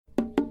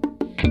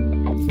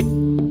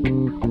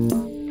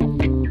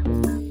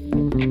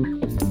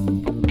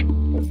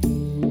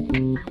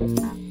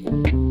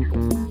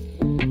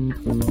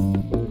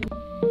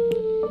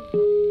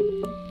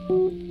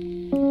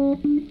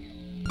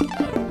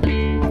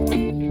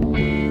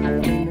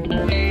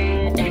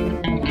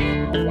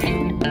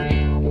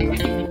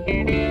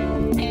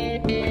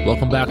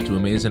Welcome back to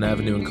Amazing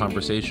Avenue in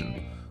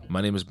Conversation. My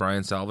name is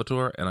Brian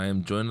Salvatore, and I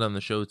am joined on the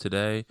show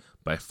today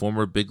by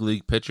former big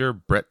league pitcher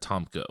Brett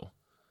Tomko.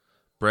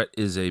 Brett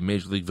is a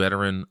major league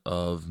veteran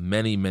of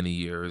many, many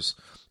years.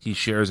 He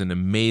shares an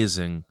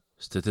amazing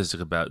statistic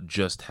about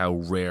just how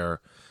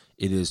rare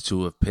it is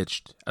to have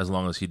pitched as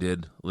long as he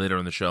did. Later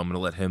in the show, I'm going to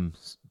let him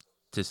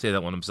to say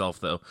that one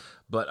himself, though.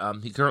 But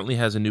he currently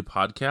has a new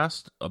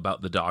podcast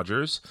about the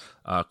Dodgers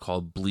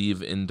called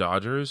Believe in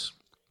Dodgers.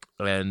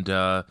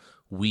 And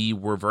we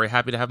were very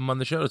happy to have him on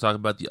the show to talk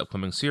about the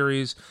upcoming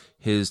series,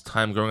 his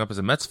time growing up as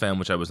a Mets fan,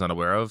 which I was not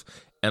aware of,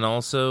 and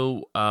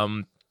also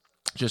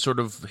just sort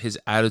of his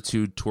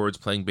attitude towards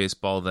playing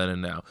baseball then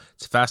and now.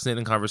 It's a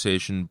fascinating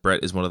conversation.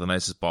 Brett is one of the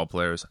nicest ball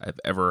players I've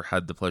ever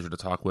had the pleasure to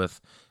talk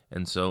with,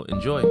 and so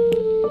enjoy.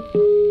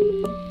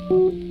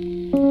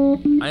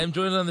 I am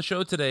joined on the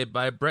show today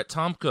by Brett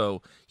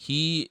Tomko.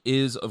 He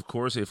is, of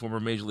course, a former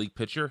Major League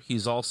pitcher.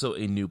 He's also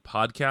a new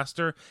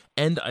podcaster,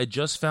 and I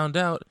just found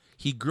out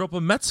he grew up a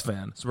Mets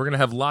fan, so we're going to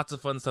have lots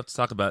of fun stuff to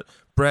talk about.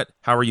 Brett,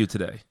 how are you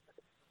today?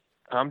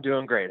 I'm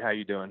doing great. How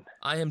you doing?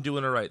 I am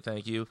doing all right,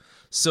 thank you.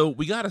 So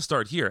we got to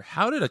start here.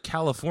 How did a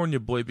California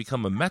boy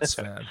become a Mets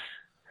fan?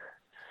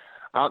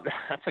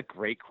 That's a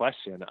great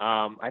question.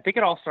 I think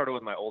it all started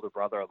with my older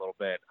brother a little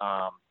bit.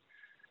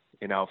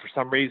 For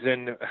some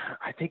reason,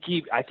 I think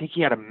he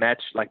had a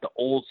Mets, like the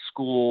old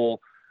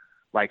school,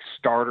 like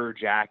starter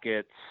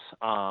jackets,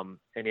 and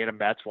he had a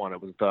Mets one.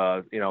 It was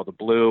the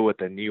blue with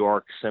the New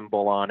York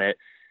symbol on it,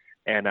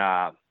 and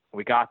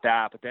we got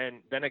that. But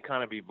then it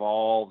kind of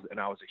evolved, and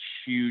I was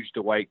a huge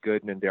Dwight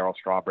Gooden and Darryl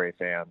Strawberry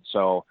fan.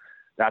 So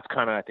that's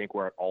kind of, I think,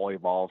 where it all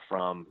evolved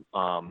from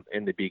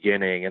in the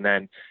beginning. And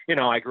then,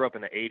 I grew up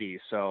in the 80s,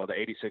 so the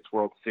 86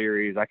 World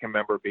Series, I can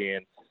remember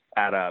being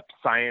at a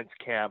science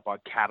camp on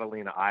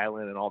Catalina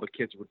Island, and all the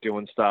kids were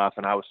doing stuff,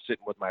 and I was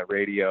sitting with my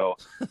radio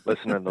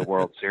listening to the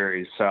World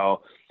Series.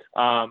 So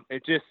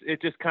it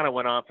just kind of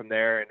went on from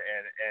there, and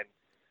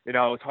it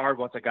was hard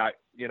once I got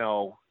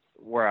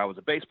where I was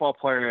a baseball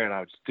player and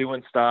I was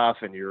doing stuff,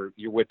 and you're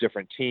with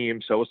different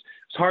teams, so it was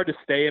hard to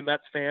stay a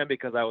Mets fan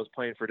because I was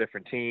playing for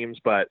different teams.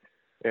 But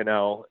it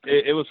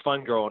was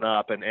fun growing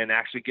up, and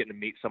actually getting to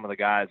meet some of the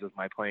guys as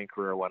my playing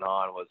career went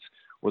on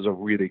was a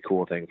really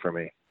cool thing for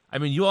me. I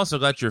mean, you also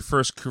got your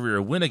first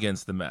career win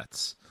against the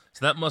Mets,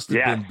 so that must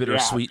have been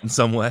bittersweet in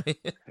some way.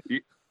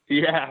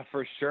 Yeah,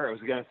 for sure. It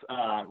was against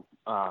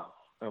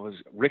it was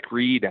Rick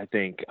Reed, I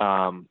think,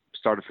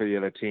 started for the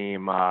other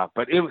team.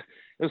 But it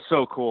was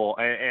so cool,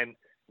 and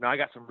I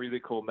got some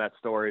really cool Mets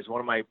stories.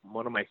 One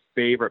of my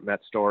favorite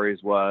Mets stories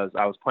was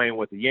I was playing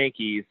with the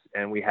Yankees,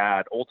 and we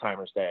had Old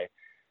Timers Day.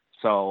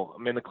 So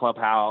I'm in the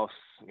clubhouse.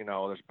 There's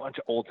a bunch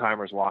of old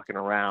timers walking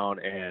around,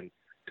 and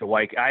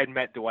I had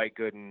met Dwight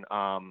Gooden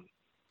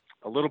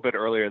a little bit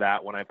earlier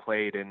that when I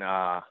played in,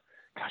 I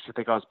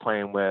think I was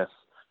playing with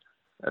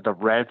the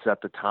Reds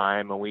at the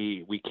time, and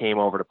we came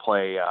over to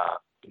play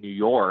New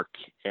York,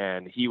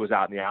 and he was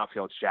out in the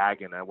outfield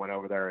shagging. I went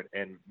over there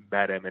and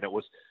met him, and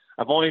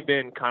I've only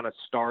been kind of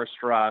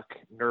starstruck,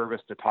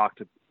 nervous to talk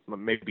to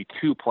maybe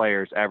two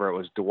players ever. It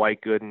was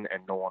Dwight Gooden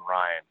and Nolan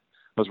Ryan.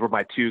 Those were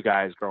my two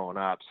guys growing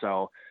up.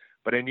 So,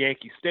 but in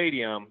Yankee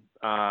Stadium,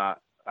 I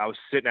was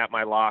sitting at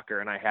my locker,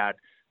 and I had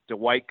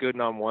Dwight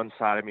Gooden on one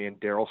side of me and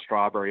Darryl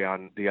Strawberry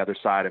on the other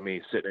side of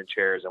me, sitting in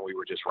chairs, and we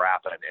were just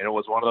rapping. And it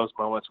was one of those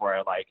moments where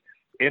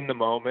in the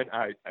moment,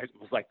 I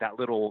was like that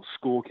little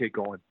school kid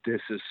going,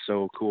 "This is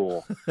so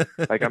cool."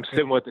 Like, I'm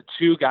sitting with the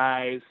two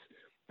guys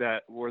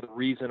that were the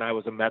reason I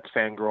was a Mets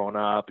fan growing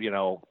up,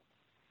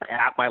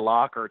 at my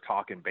locker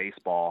talking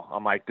baseball.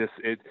 I'm like,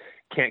 it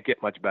can't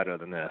get much better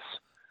than this.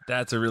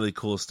 That's a really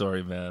cool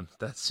story, man.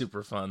 That's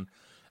super fun.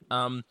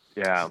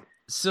 Yeah.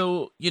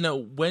 So,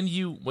 when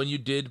you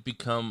did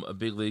become a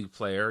big league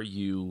player,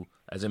 you,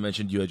 as I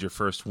mentioned, you had your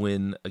first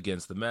win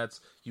against the Mets.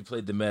 You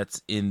played the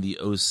Mets in the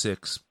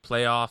 2006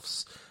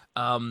 playoffs.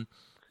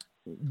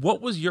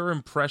 What was your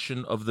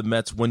impression of the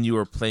Mets when you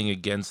were playing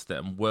against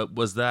them? What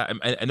was that?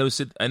 I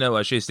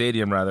know Shea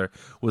Stadium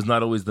was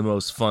not always the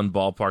most fun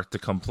ballpark to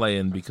come play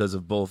in because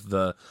of both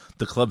the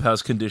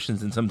clubhouse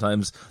conditions and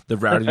sometimes the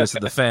rowdiness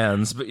of the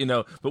fans. But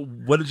but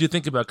what did you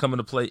think about coming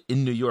to play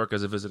in New York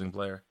as a visiting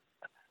player?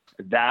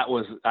 That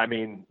was,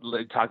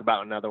 talk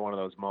about another one of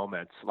those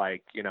moments.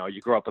 Like,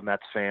 you grow up a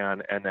Mets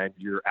fan, and then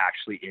you're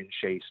actually in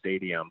Shea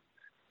Stadium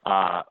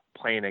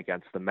playing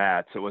against the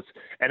Mets.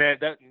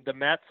 The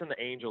Mets and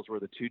the Angels were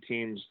the two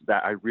teams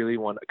that I really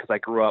wanted, because I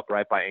grew up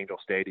right by Angel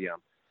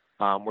Stadium,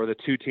 were the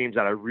two teams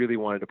that I really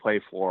wanted to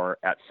play for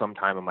at some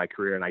time in my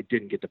career, and I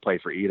didn't get to play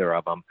for either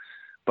of them.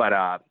 But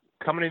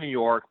coming to New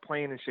York,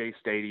 playing in Shea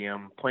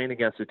Stadium, playing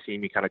against a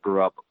team you kind of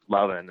grew up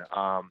loving,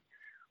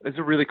 it's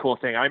a really cool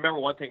thing. I remember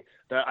one thing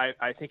that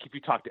I think if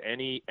you talk to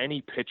any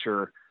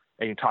pitcher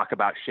and you talk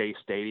about Shea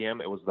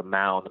Stadium, it was the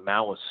mound. The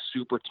mound was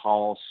super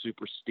tall,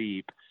 super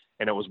steep,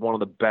 and it was one of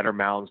the better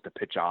mounds to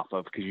pitch off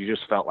of because you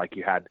just felt like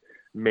you had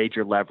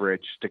major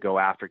leverage to go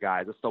after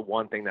guys. That's the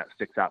one thing that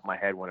sticks out in my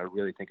head when I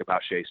really think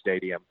about Shea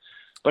Stadium.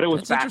 But it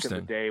was back in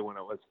the day when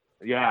it was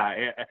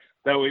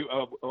That we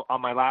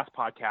on my last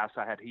podcast,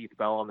 I had Heath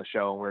Bell on the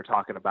show, and we were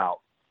talking about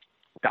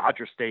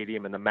Dodger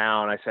Stadium and the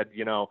mound. I said,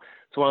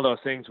 it's one of those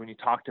things when you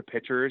talk to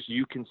pitchers,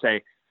 you can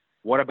say,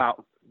 "What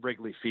about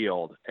Wrigley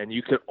Field?" And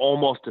you could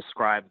almost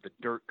describe the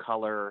dirt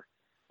color,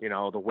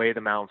 the way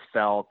the mound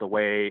felt, the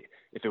way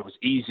if it was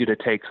easy to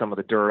take some of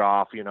the dirt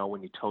off,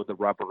 when you towed the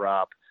rubber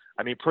up.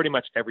 I mean, pretty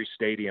much every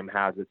stadium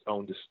has its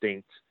own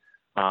distinct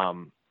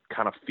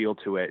kind of feel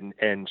to it.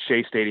 And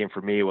Shea Stadium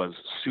for me was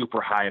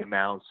super high in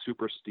mound,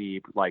 super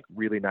steep, like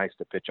really nice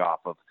to pitch off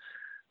of.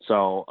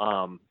 So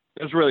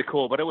it was really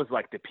cool, but it was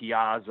like the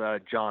Piazza,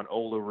 John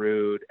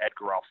Olerud,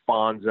 Edgar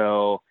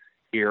Alfonso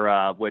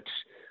era,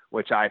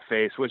 which I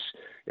faced,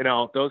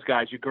 those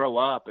guys, you grow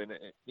up and,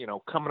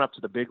 coming up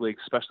to the big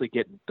leagues, especially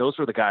those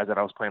were the guys that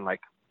I was playing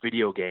like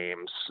video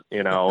games,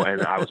 and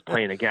I was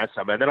playing against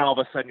them. And then all of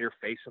a sudden you're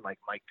facing like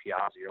Mike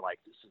Piazza. You're like,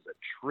 this is a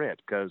trip,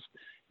 because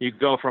you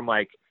go from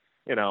like,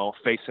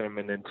 facing him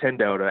in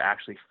Nintendo to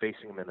actually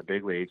facing him in the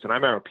big leagues. And I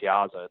remember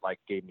Piazza like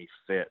gave me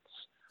fits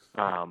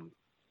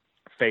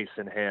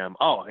facing him.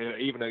 Oh,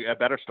 even a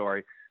better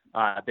story.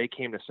 They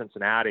came to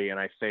Cincinnati and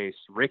I faced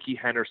Ricky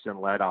Henderson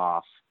led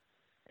off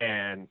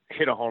and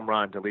hit a home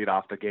run to lead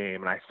off the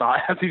game. And I saw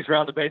as he's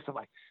around the base, I'm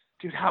like,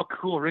 dude, how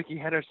cool. Ricky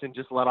Henderson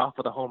just led off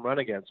with a home run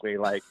against me.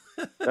 Like,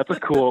 that's a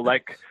cool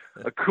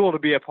to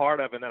be a part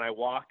of. And then I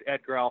walked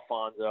Edgar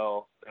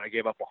Alfonso, and I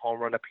gave up a home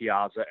run to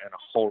Piazza and a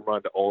home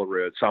run to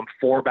Olerud. So I'm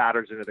 4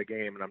 batters into the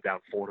game, and I'm down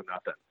 4-0.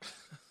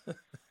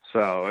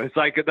 So it's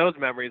like those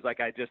memories, like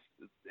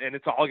and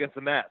it's all against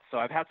the Mets. So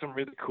I've had some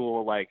really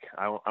cool, like,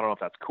 I don't know if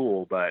that's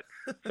cool, but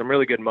some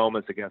really good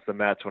moments against the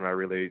Mets when I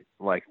really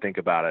think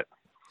about it.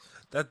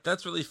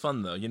 That's really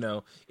fun,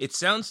 though. It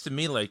sounds to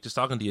me like, just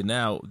talking to you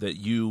now, that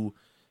you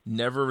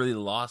never really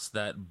lost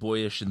that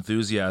boyish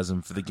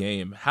enthusiasm for the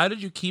game. How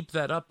did you keep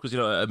that up? Because,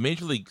 a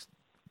major league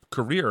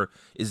career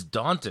is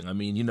daunting. I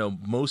mean,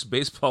 most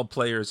baseball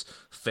players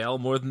fail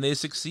more than they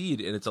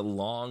succeed, and it's a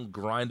long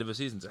grind of a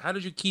season. So how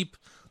did you keep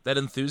that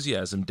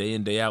enthusiasm day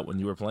in, day out when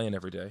you were playing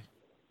every day?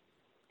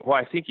 Well,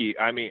 I think you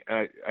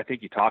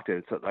talked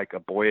it. It's like a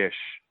boyish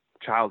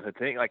childhood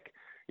thing. Like,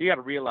 you got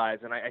to realize,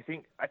 and I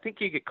think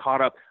you get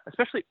caught up,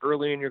 especially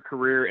early in your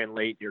career and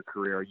late in your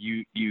career.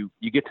 You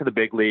get to the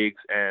big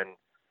leagues, and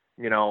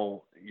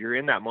you're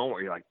in that moment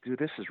where you're like, dude,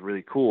 this is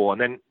really cool.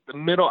 And then the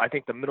middle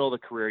of the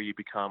career, you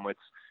become it's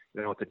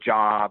a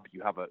job.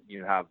 You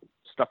have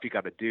stuff you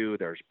got to do.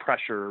 There's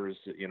pressures.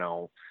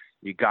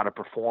 You got to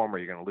perform, or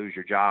you're going to lose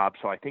your job.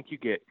 So I think you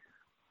get,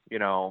 I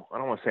don't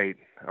want to say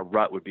a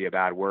rut would be a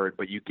bad word,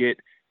 but you get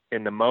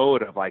in the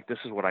mode of like, this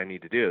is what I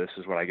need to do. This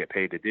is what I get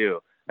paid to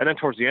do. And then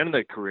towards the end of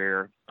the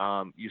career,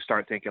 you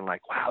start thinking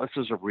like, wow, this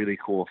is a really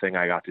cool thing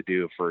I got to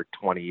do for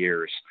 20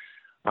 years.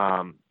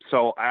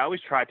 So I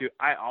always tried to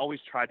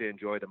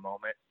enjoy the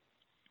moment.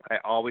 I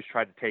always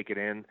tried to take it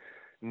in,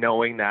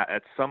 knowing that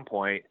at some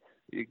point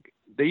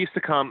they used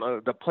to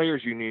come, the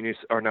players union used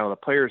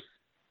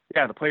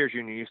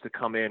to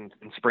come in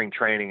spring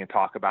training and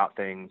talk about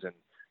things. And,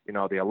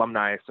 the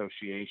Alumni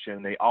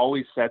Association, they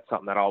always said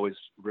something that always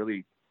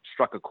really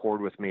struck a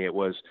chord with me. It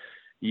was,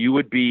 you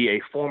would be a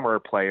former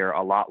player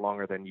a lot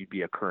longer than you'd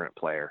be a current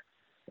player.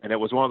 And it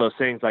was one of those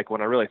things, like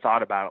when I really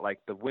thought about it, like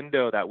the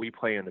window that we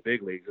play in the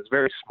big leagues is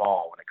very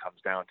small when it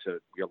comes down to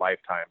your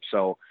lifetime.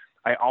 So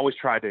I always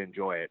tried to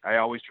enjoy it. I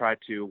always tried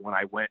to, when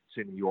I went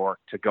to New York,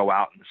 to go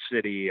out in the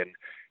city and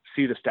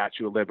see the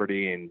Statue of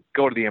Liberty and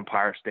go to the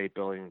Empire State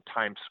Building,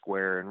 Times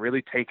Square, and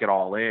really take it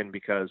all in,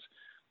 because,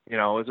 it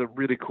was a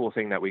really cool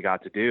thing that we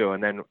got to do.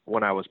 And then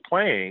when I was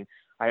playing,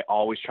 I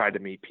always tried to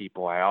meet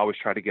people. I always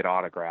tried to get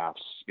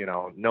autographs,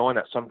 knowing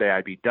that someday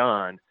I'd be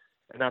done.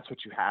 And that's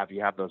what you have.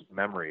 You have those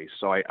memories.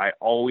 So I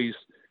always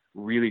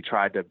really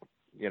tried to,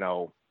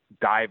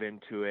 dive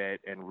into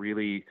it and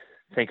really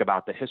think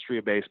about the history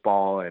of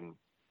baseball and,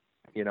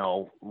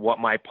 what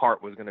my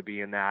part was going to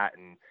be in that,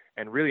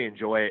 and really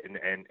enjoy it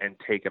and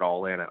take it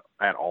all in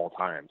at all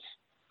times.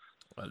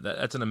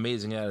 That's an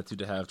amazing attitude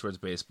to have towards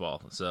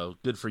baseball. So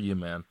good for you,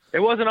 man.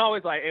 It wasn't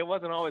always like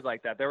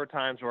that. There were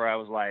times where I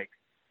was like,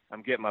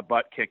 I'm getting my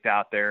butt kicked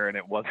out there, and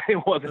it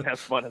wasn't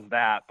as fun as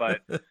that. But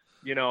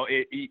you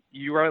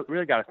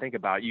really got to think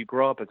about it. You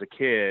grow up as a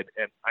kid,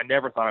 and I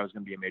never thought I was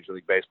going to be a Major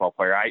League Baseball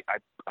player.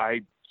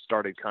 I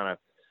started kind of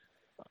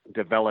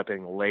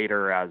developing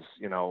later as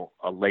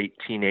a late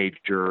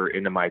teenager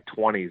into my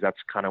 20s. That's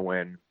kind of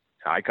when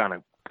I kind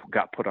of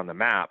got put on the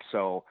map.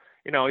 So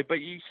but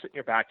you sit in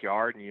your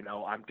backyard, and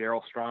I'm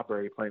Darryl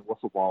Strawberry playing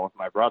wiffle ball with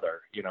my brother,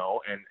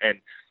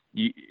 and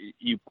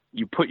you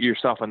put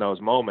yourself in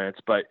those moments,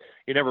 but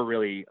you never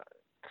really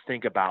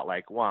think about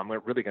like, well, I'm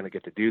really going to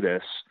get to do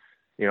this,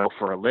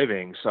 for a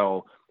living.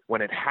 So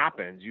when it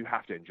happens, you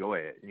have to enjoy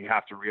it. And you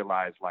have to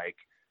realize like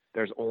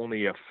there's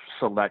only a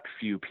select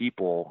few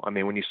people. I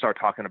mean, when you start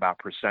talking about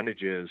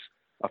percentages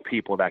of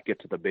people that get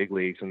to the big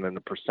leagues, and then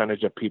the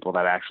percentage of people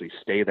that actually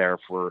stay there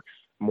for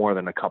more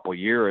than a couple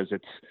years,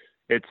 it's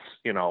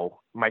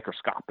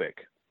microscopic.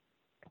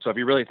 So if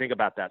you really think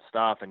about that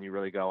stuff and you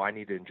really go, I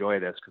need to enjoy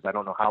this because I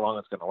don't know how long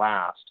it's going to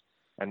last,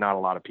 and not a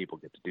lot of people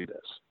get to do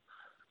this.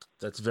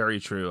 That's very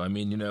true. I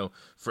mean,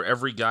 for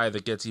every guy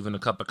that gets even a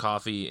cup of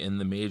coffee in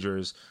the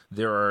majors,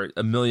 there are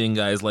a million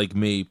guys like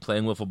me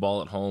playing wiffle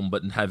ball at home,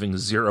 but having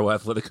zero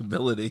athletic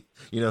ability.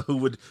 Who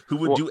would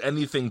Well, do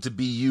anything to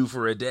be you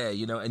for a day.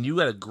 And you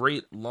had a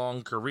great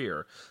long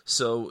career.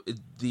 So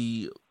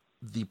the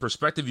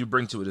perspective you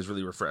bring to it is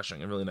really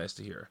refreshing and really nice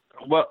to hear.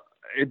 well,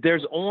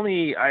 there's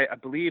only, I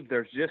believe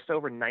there's just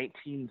over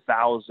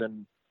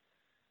 19,000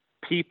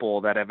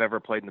 people that have ever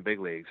played in the big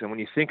leagues. And when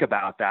you think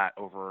about that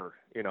over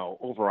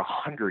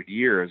 100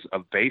 years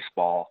of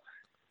baseball,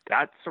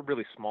 that's a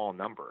really small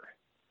number.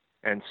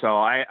 And so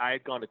I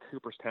had gone to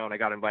Cooperstown. I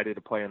got invited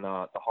to play in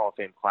the Hall of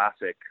Fame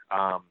Classic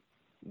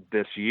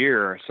this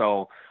year.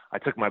 So I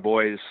took my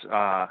boys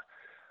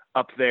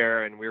up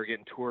there, and we were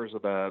getting tours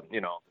of the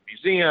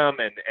museum,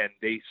 and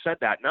they said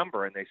that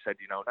number, and they said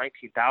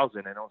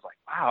 19,000, and I was like,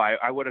 wow,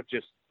 I would have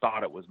just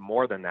thought it was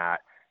more than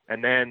that.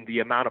 And then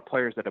the amount of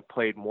players that have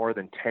played more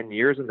than 10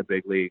 years in the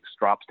big leagues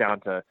drops down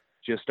to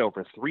just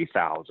over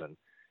 3,000.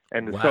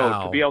 And Wow.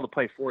 so to be able to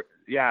play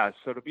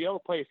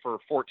for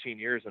 14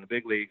 years in the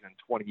big leagues and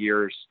 20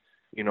 years,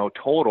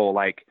 total,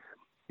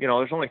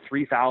 there's only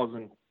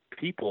 3,000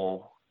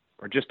 people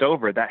or just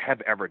over that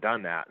have ever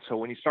done that. So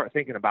when you start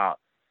thinking about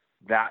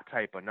that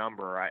type of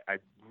number, I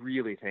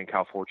really think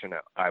how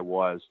fortunate I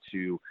was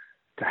to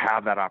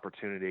have that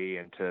opportunity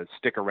and to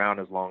stick around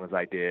as long as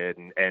I did.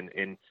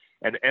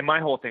 And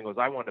my whole thing was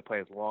I wanted to play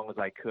as long as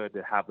I could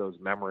to have those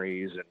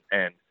memories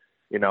and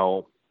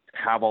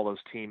have all those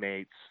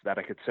teammates that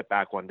I could sit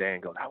back one day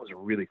and go, that was a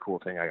really cool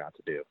thing I got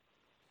to do.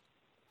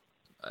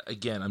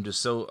 Again, I'm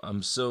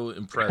so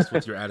impressed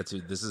with your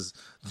attitude. This is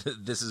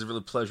a real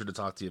pleasure to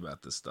talk to you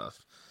about this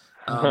stuff.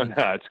 No,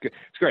 it's good.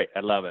 It's great.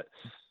 I love it.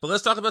 But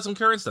let's talk about some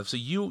current stuff. So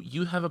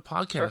you have a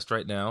podcast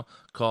right now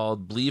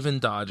called Believe in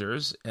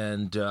Dodgers,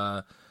 and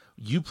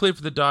you played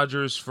for the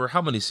Dodgers for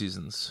how many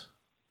seasons?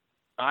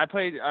 I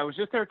was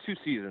just there 2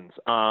 seasons.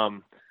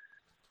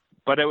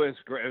 But it was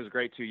great. It was a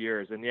great 2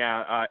 years. And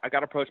yeah, I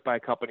got approached by a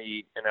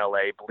company in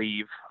LA,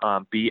 Believe,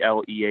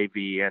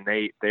 BLEAV,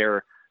 and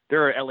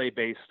they're a LA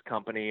based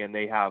company, and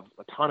they have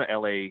a ton of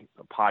LA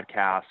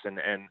podcasts, and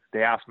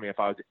they asked me if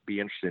I would be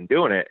interested in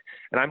doing it.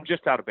 And I'm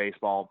just out of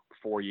baseball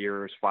 4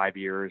 years, 5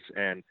 years,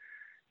 and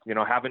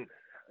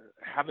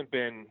haven't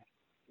been,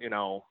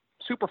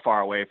 super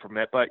far away from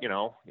it, but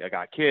I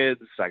got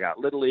kids, I got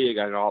Little League,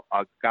 I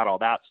got all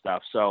that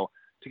stuff. So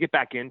to get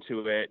back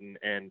into it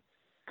and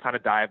kind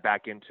of dive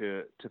back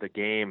into the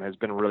game has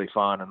been really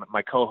fun. And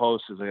my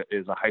co-host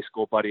is a high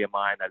school buddy of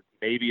mine that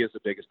maybe is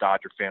the biggest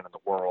Dodger fan in the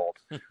world.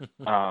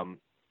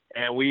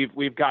 And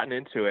we've gotten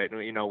into it, and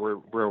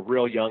we're a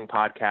real young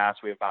podcast.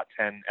 We have about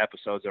 10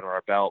 episodes under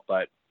our belt,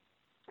 but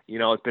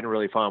it's been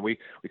really fun. We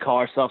call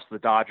ourselves the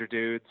Dodger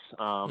Dudes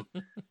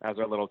as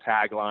our little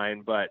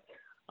tagline, but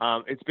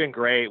it's been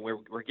great.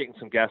 We're getting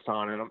some guests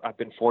on, and I've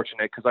been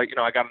fortunate because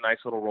I got a nice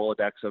little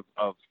Rolodex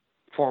of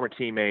former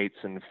teammates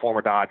and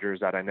former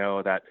Dodgers that I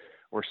know that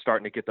we're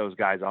starting to get those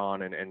guys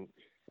on and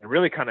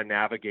really kind of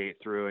navigate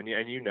through. And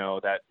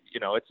that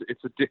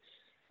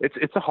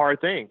it's a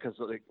hard thing because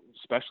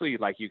especially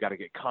you got to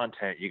get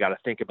content, you got to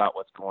think about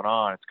what's going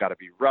on. It's got to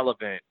be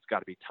relevant. It's got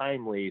to be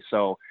timely.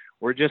 So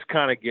we're just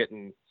kind of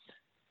getting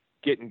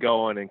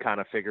going and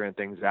kind of figuring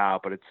things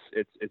out. But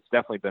it's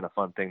definitely been a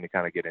fun thing to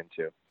kind of get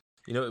into.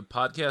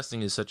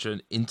 Podcasting is such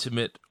an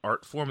intimate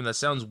art form, and that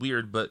sounds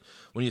weird, but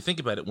when you think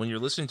about it, when you're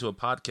listening to a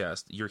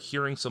podcast, you're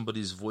hearing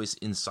somebody's voice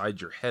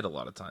inside your head a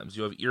lot of times.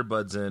 You have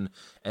earbuds in,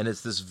 and it's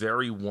this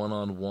very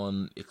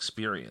one-on-one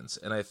experience.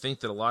 And I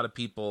think that a lot of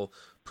people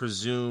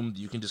presume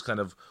you can just kind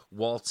of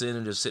waltz in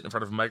and just sit in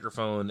front of a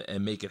microphone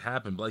and make it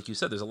happen. But like you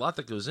said, there's a lot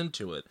that goes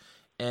into it,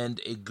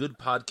 and a good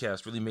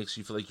podcast really makes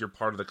you feel like you're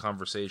part of the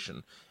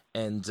conversation.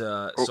 And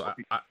so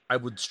I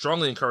would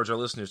strongly encourage our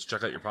listeners to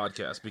check out your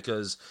podcast,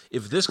 because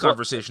if this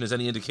conversation is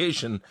any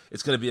indication,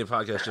 it's going to be a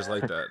podcast just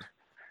like that.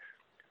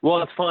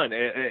 Well, it's fun.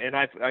 And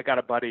I got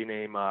a buddy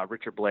named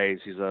Richard Blaze.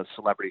 He's a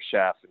celebrity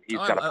chef, and he's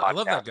got a podcast I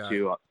love that guy.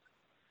 too.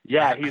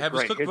 Yeah, he's I have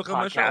great. his cookbook His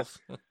on my shelf.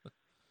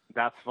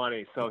 That's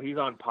funny. So he's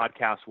on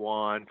Podcast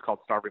One. It's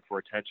called Starving for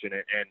Attention.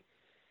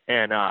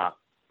 And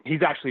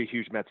he's actually a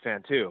huge Mets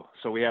fan too.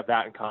 So we have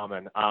that in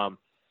common.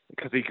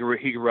 Because he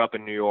grew up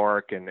in New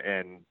York,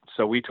 and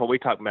so we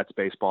talk Mets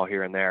baseball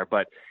here and there.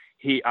 But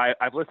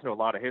I've listened to a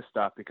lot of his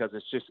stuff because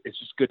it's just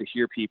good to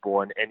hear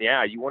people, and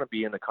yeah, you want to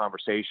be in the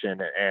conversation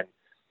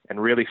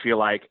and really feel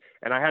like.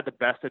 And I had the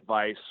best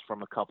advice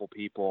from a couple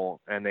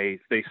people, and they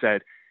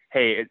said,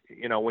 hey,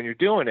 when you're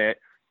doing it,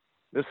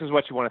 this is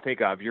what you want to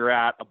think of. You're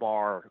at a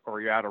bar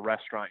or you're at a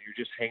restaurant,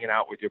 you're just hanging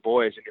out with your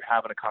boys, and you're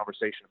having a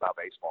conversation about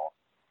baseball.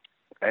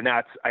 And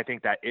I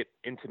think that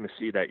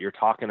intimacy that you're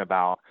talking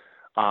about.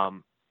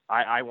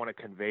 I want to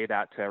convey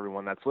that to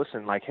everyone that's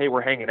listening. Like, hey,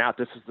 we're hanging out.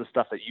 This is the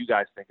stuff that you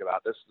guys think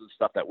about. This is the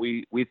stuff that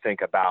we think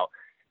about.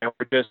 And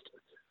we're just,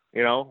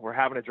 we're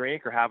having a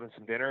drink or having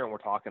some dinner, and we're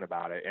talking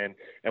about it.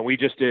 And we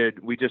just did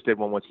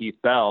one with Heath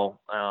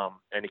Bell,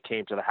 and he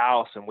came to the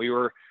house, and we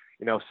were,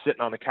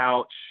 sitting on the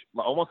couch,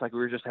 almost like we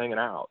were just hanging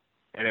out.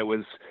 And it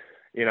was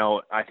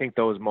I think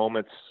those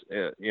moments,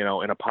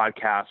 in a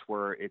podcast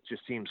where it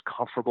just seems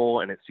comfortable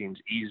and it seems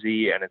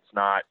easy and it's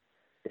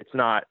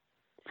not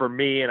for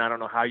me, and I don't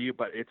know how you,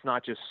 but it's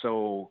not just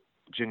so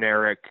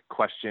generic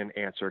question,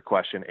 answer,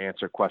 question,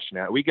 answer, question.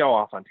 We go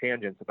off on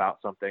tangents about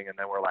something and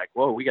then we're like,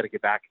 whoa, we got to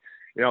get back,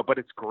 but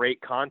it's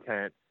great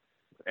content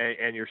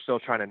and you're still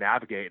trying to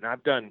navigate. And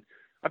I've done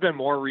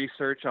more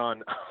research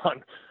on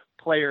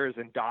players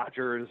and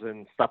Dodgers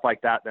and stuff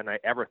like that than I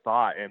ever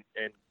thought. And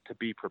to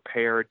be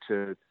prepared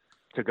to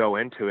go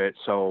into it.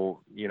 So,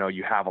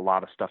 you have a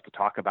lot of stuff to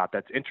talk about.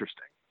 That's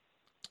interesting.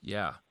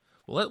 Yeah.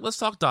 Well, let's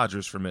talk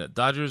Dodgers for a minute.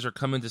 Dodgers are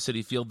coming to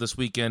Citi Field this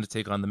weekend to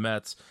take on the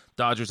Mets.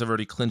 Dodgers have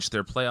already clinched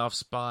their playoff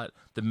spot.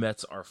 The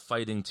Mets are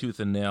fighting tooth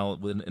and nail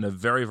in a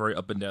very, very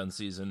up and down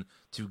season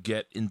to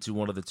get into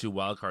one of the 2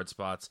 wildcard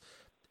spots.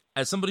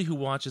 As somebody who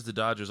watches the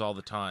Dodgers all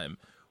the time,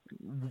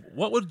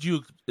 what would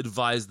you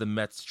advise the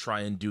Mets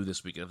try and do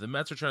this weekend? If the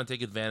Mets are trying to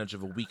take advantage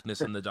of a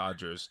weakness in the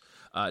Dodgers,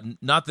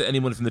 not that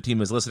anyone from the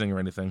team is listening or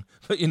anything,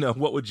 but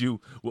what would you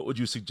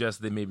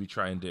suggest they maybe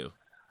try and do?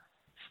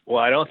 Well,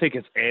 I don't think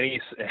it's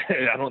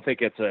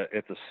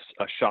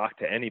a shock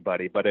to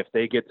anybody, but if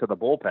they get to the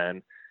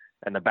bullpen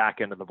and the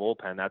back end of the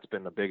bullpen, that's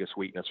been the biggest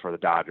weakness for the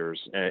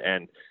Dodgers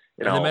and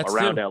around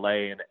too.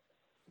 LA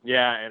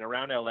and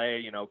around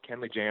LA,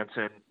 Kenley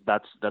Jansen,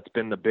 that's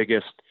been the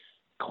biggest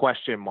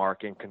question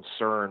mark and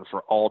concern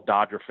for all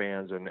Dodger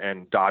fans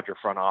and Dodger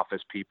front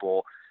office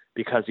people,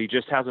 because he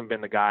just hasn't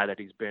been the guy that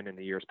he's been in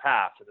the years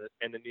past.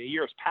 And in the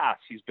years past,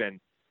 he's been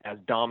as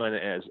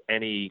dominant as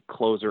any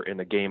closer in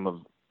the game of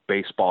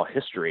baseball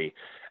history.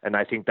 And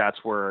I think that's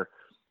where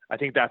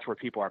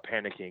people are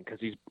panicking, because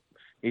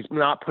he's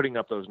not putting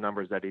up those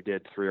numbers that he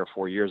did 3 or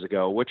 4 years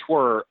ago, which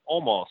were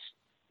almost,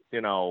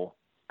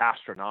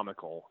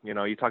 astronomical.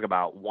 You talk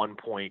about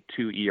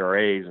 1.2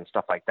 ERAs and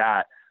stuff like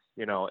that.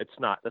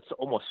 That's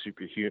almost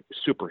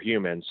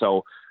superhuman.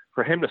 So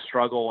for him to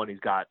struggle, and he's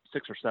got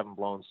 6 or 7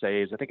 blown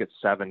saves, I think it's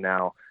 7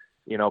 now,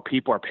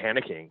 people are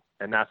panicking,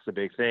 and that's the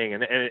big thing.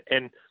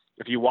 And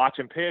if you watch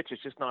him pitch,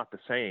 it's just not the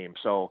same.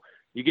 So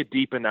you get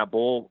deep in that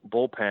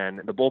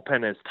bullpen. The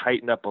bullpen has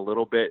tightened up a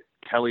little bit.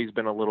 Kelly's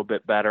been a little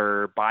bit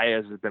better.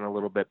 Baez has been a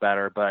little bit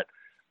better, but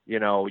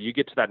you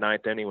get to that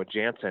 9th inning with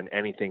Jansen,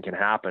 anything can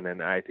happen.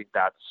 And I think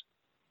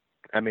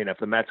if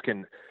the Mets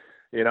can,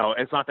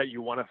 it's not that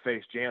you want to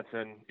face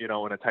Jansen, in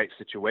a tight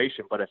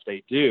situation, but if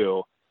they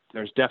do,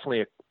 there's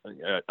definitely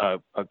a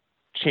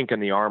chink in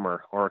the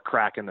armor or a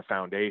crack in the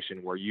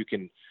foundation where you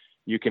can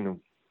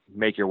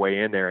make your way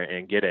in there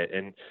and get it.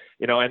 And,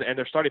 and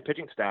their starting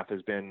pitching staff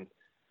it's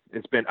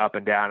been up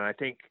and down. And I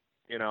think,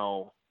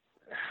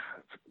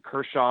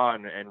 Kershaw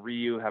and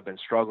Ryu have been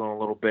struggling a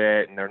little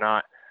bit, and they're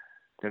not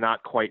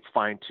quite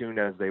fine tuned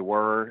as they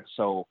were.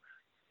 So,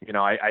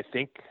 I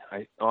think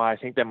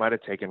they might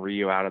have taken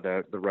Ryu out of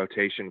the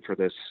rotation for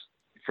this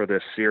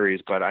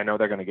series, but I know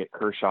they're going to get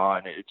Kershaw,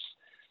 and it's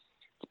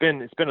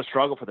been a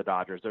struggle for the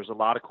Dodgers. There's a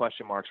lot of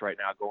question marks right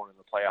now going in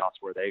the playoffs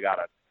where they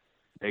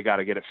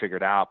gotta get it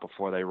figured out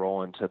before they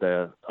roll into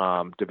the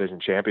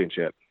division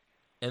championship.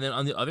 And then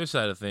on the other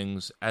side of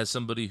things, as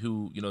somebody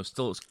who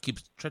still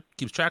keeps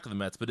track of the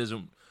Mets but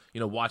isn't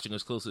watching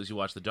as closely as you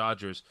watch the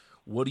Dodgers,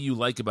 what do you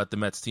like about the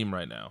Mets team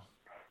right now?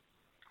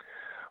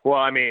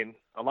 Well, you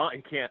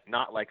can't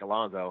not like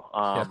Alonso.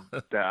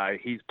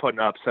 He's putting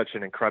up such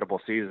an incredible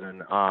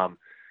season. For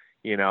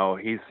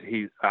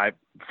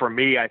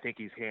me, I think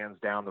he's hands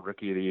down the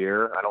Rookie of the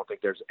Year. I don't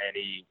think there's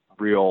any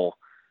real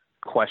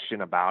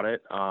question about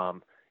it.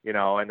 And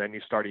then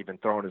you start even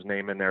throwing his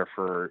name in there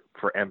for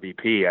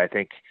MVP. I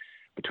think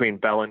between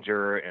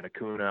Bellinger and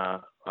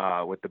Acuna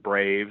with the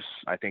Braves,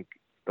 I think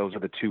those are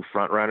the 2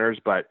 front runners.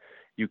 But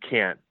you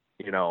can't,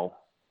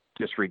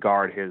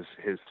 disregard his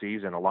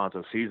season,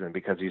 Alonso's season,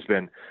 because he's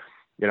been,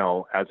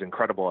 as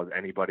incredible as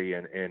anybody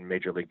in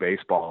Major League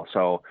Baseball.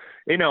 So,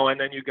 and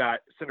then you got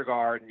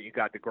Syndergaard and you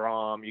got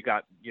DeGrom, you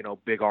got,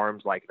 big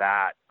arms like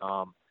that,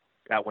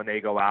 that when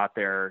they go out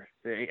there,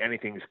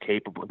 anything's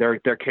capable. They're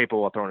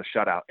capable of throwing a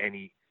shutout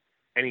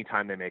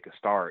anytime they make a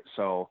start.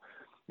 So,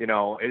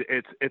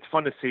 it's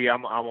fun to see.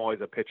 I'm always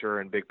a pitcher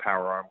and big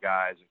power arm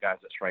guys that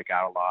strike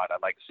out a lot. I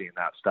like seeing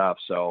that stuff.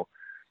 So,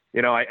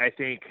 I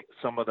think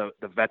some of the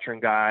veteran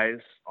guys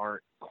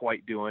aren't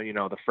quite doing,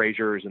 the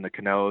Fraziers and the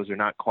Canoes are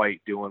not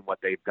quite doing what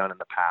they've done in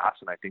the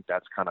past. And I think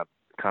that's kind of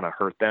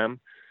hurt them,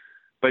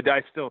 but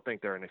I still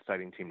think they're an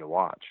exciting team to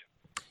watch.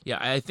 Yeah.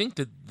 I think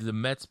that the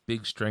Mets'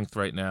 big strength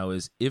right now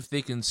is if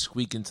they can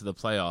squeak into the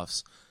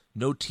playoffs,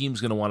 no team's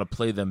going to want to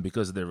play them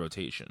because of their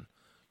rotation.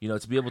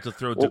 To be able to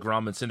throw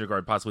DeGrom and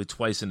Syndergaard possibly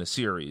twice in a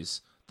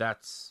series,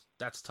 that's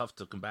tough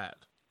to combat.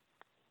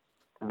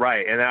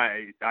 Right, and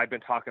I've been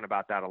talking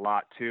about that a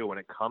lot too. When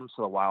it comes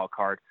to the wild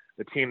card,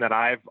 the team that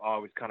I've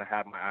always kind of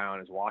had my eye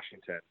on is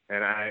Washington,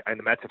 and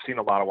the Mets have seen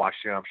a lot of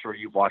Washington. I'm sure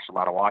you've watched a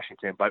lot of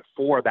Washington, but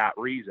for that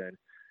reason,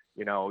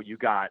 you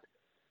got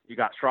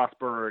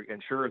Strasburg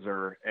and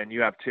Scherzer, and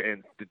you have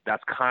and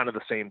that's kind of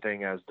the same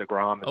thing as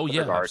DeGrom and Syndergaard.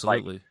 Yeah,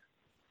 absolutely. Like,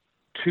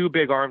 2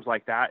 big arms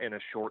like that in a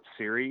short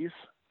series,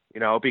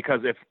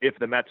 because if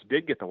the Mets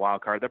did get the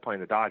wild card, they're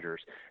playing the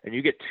Dodgers, and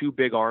you get two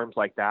big arms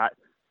like that,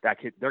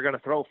 they're going to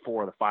throw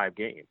 4 of the 5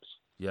 games.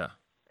 Yeah.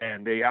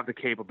 And they have the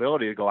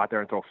capability to go out there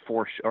and throw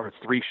 4 or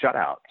 3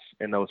 shutouts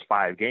in those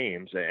 5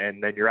 games,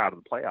 and then you're out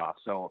of the playoffs.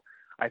 So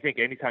I think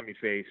anytime you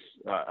face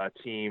a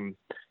team,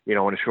 in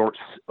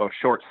a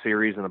short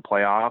series in the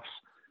playoffs,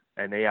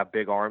 and they have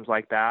big arms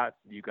like that,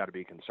 you got to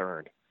be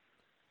concerned.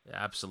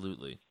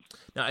 Absolutely.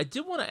 Now, I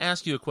did want to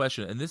ask you a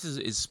question, and this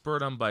is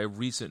spurred on by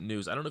recent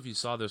news. I don't know if you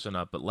saw this or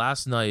not, but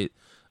last night,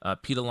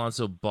 Pete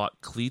Alonso bought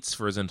cleats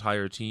for his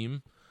entire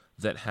team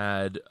that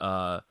had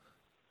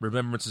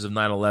remembrances of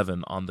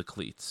 9/11 on the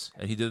cleats.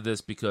 And he did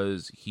this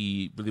because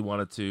he really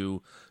wanted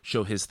to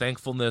show his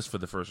thankfulness for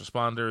the first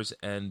responders,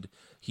 and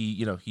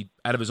he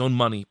out of his own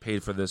money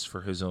paid for this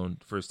for his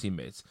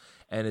teammates.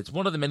 And it's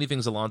one of the many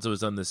things Alonso has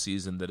done this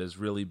season that has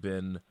really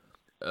been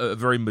a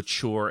very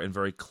mature and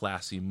very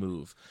classy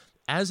move.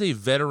 As a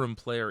veteran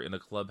player in a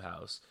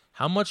clubhouse,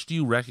 how much do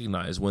you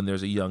recognize when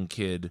there's a young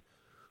kid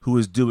who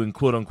is doing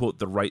quote unquote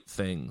the right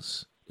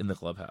things in the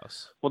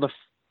clubhouse? Well,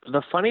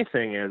 the funny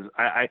thing is,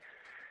 I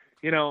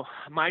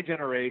my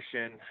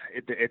generation,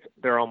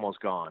 they're almost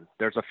gone.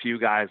 There's a few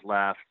guys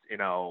left.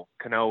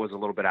 Cano was a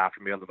little bit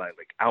after me,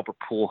 like Albert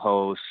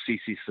Pujols,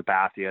 CC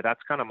Sabathia.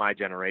 That's kind of my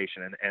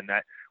generation, and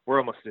that we're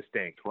almost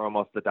distinct. We're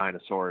almost the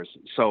dinosaurs.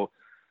 So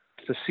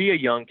to see a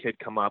young kid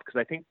come up, because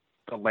I think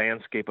the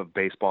landscape of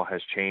baseball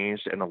has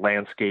changed, and the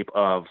landscape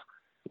of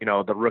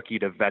the rookie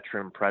to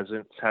veteran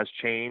presence has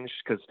changed.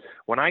 Because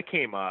when I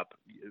came up,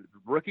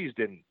 rookies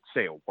didn't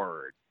say a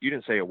word. You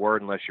didn't say a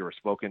word unless you were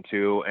spoken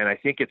to, and I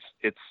think it's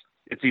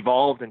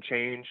evolved and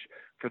changed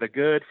for the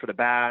good, for the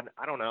bad.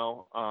 I don't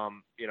know.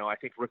 I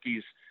think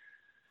rookies,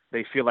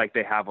 they feel like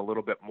they have a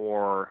little bit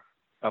more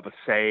of a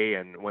say,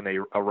 and when they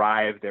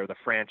arrive, they're the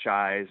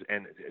franchise.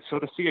 And so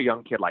to see a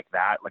young kid like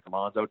that, like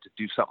Alonso, to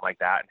do something like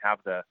that and have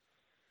the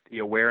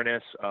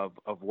awareness of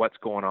what's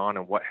going on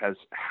and what has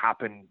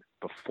happened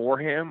before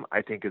him,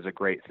 I think is a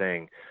great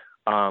thing.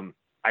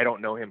 I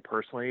don't know him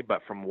personally,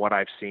 but from what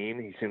I've seen,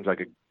 he seems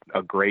like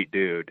a great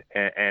dude.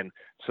 And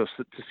so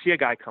to see a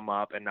guy come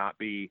up and not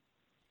be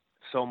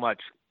so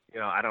much,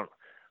 I don't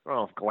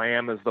know if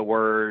glam is the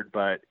word,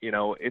 but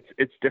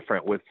it's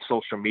different with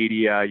social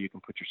media. You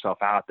can put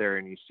yourself out there,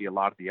 and you see a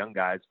lot of the young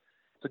guys.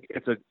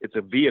 It's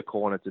a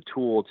vehicle, and it's a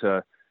tool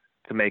to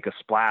make a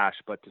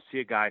splash. But to see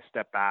a guy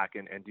step back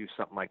and do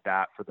something like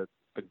that for the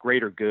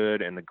greater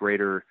good and the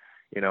greater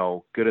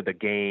good of the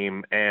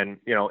game and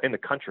in the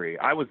country.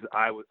 I was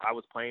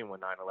playing when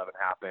 9/11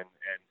 happened,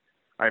 and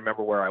I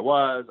remember where I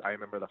was. I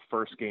remember the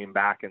first game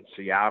back in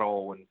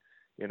Seattle when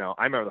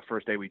I remember the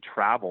first day we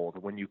traveled,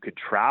 when you could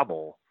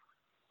travel.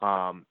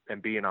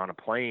 And being on a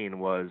plane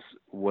was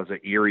an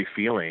eerie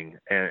feeling.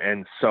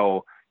 And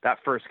so that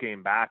first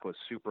game back was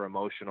super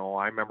emotional.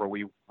 I remember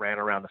we ran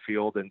around the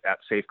field at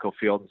Safeco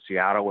Field in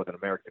Seattle with an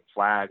American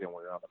flag, and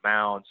we were on the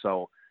mound.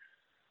 So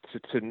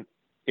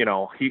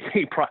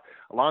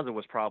Alonso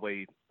was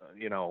probably,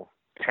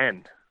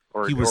 10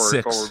 or he was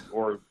 6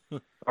 or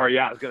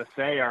yeah, I was going to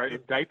say, in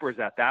diapers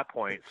at that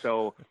point.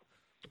 So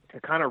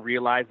to kind of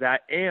realize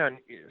that, and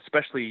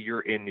especially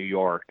you're in New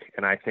York,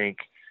 and I think,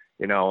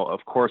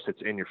 of course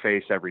it's in your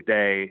face every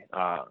day,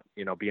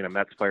 being a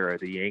Mets player or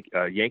the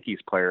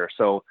Yankees player.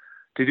 So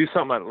to do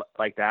something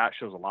like that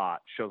shows a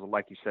lot,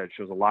 like you said,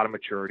 shows a lot of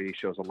maturity,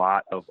 shows a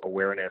lot of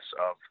awareness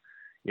of,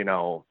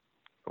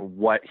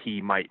 what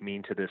he might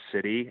mean to this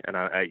city. And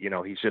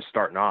he's just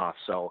starting off.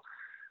 So,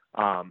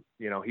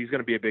 he's going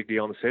to be a big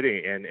deal in the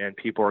city, and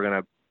people are going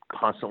to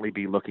constantly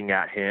be looking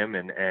at him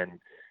and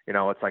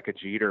it's like a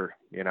Jeter,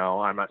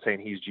 I'm not saying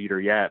he's Jeter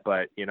yet,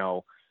 but,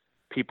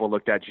 people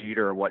looked at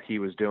Jeter, what he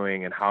was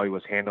doing and how he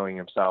was handling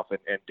himself.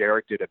 And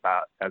Derek did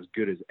about as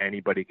good as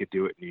anybody could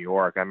do it in New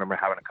York. I remember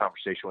having a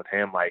conversation with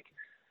him, like,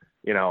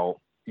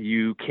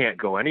 you can't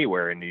go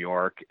anywhere in New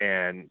York,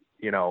 and,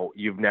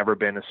 you've never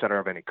been the center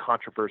of any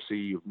controversy.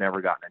 You've never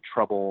gotten in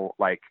trouble.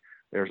 Like,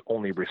 there's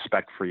only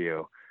respect for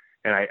you.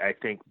 And I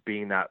think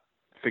being that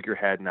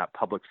figurehead and that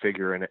public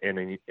figure in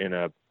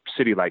a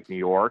city like New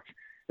York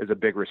is a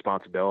big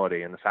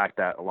responsibility. And the fact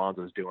that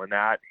Alonso's doing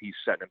that, he's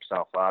setting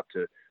himself up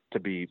to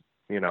be,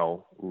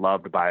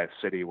 loved by a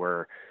city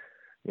where,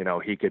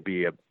 he could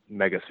be a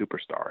mega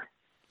superstar.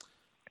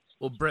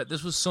 Well, Brett,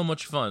 this was so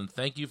much fun.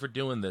 Thank you for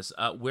doing this.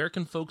 Where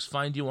can folks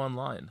find you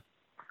online?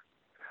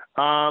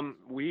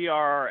 We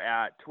are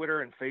at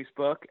Twitter and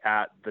Facebook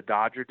at the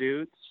Dodger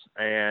Dudes.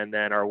 And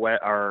then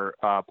our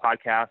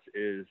podcast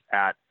is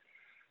at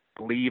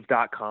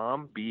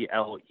Bleav.com,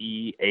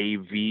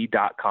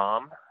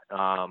 BLEAV.com.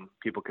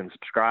 People can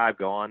subscribe,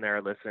 go on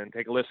there,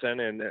 take a listen,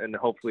 and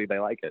hopefully they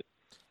like it.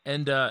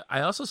 And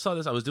I also saw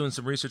this. I was doing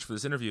some research for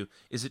this interview.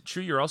 Is it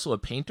true you're also a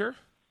painter?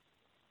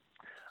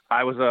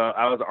 I was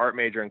an art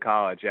major in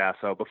college. Yeah.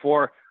 So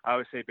before, I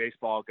always say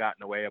baseball got in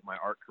the way of my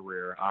art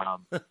career.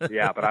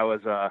 Yeah, but I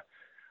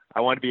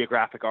wanted to be a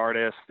graphic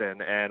artist,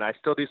 and I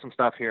still do some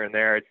stuff here and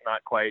there. It's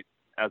not quite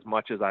as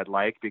much as I'd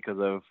like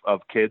because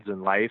of kids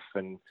and life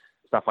and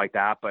stuff like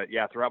that. But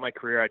yeah, throughout my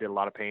career, I did a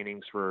lot of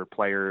paintings for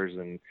players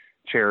and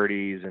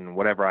charities and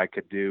whatever I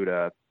could do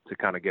to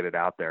kind of get it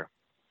out there.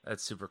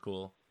 That's super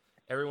cool.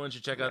 Everyone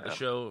should check out the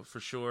show for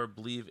sure.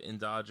 Believe in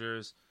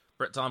Dodgers.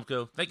 Brett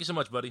Tomko, thank you so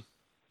much, buddy.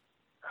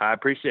 I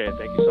appreciate it.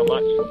 Thank you so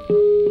much.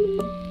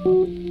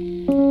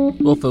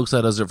 Well, folks,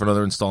 that does it for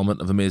another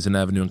installment of Amazing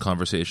Avenue in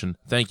Conversation.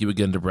 Thank you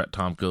again to Brett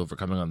Tomko for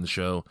coming on the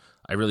show.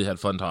 I really had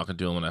fun talking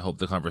to him, and I hope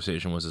the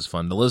conversation was as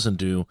fun to listen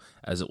to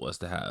as it was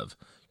to have.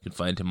 You can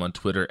find him on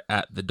Twitter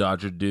at The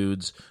Dodger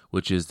Dudes,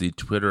 which is the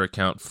Twitter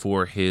account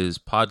for his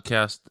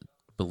podcast,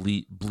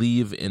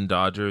 Believe in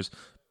Dodgers,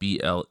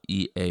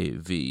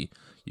 BLEAV.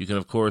 You can,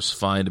 of course,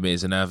 find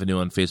Amazing Avenue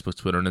on Facebook,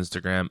 Twitter, and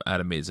Instagram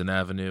at Amazing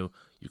Avenue.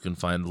 You can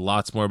find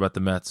lots more about the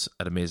Mets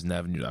at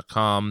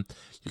AmazingAvenue.com.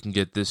 You can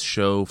get this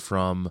show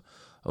from,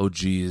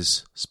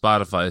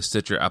 Spotify,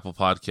 Stitcher, Apple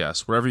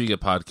Podcasts. Wherever you get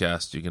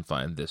podcasts, you can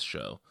find this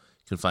show.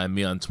 You can find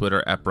me on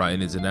Twitter at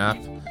Brian is an app.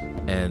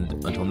 And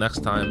until next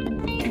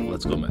time,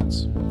 let's go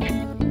Mets.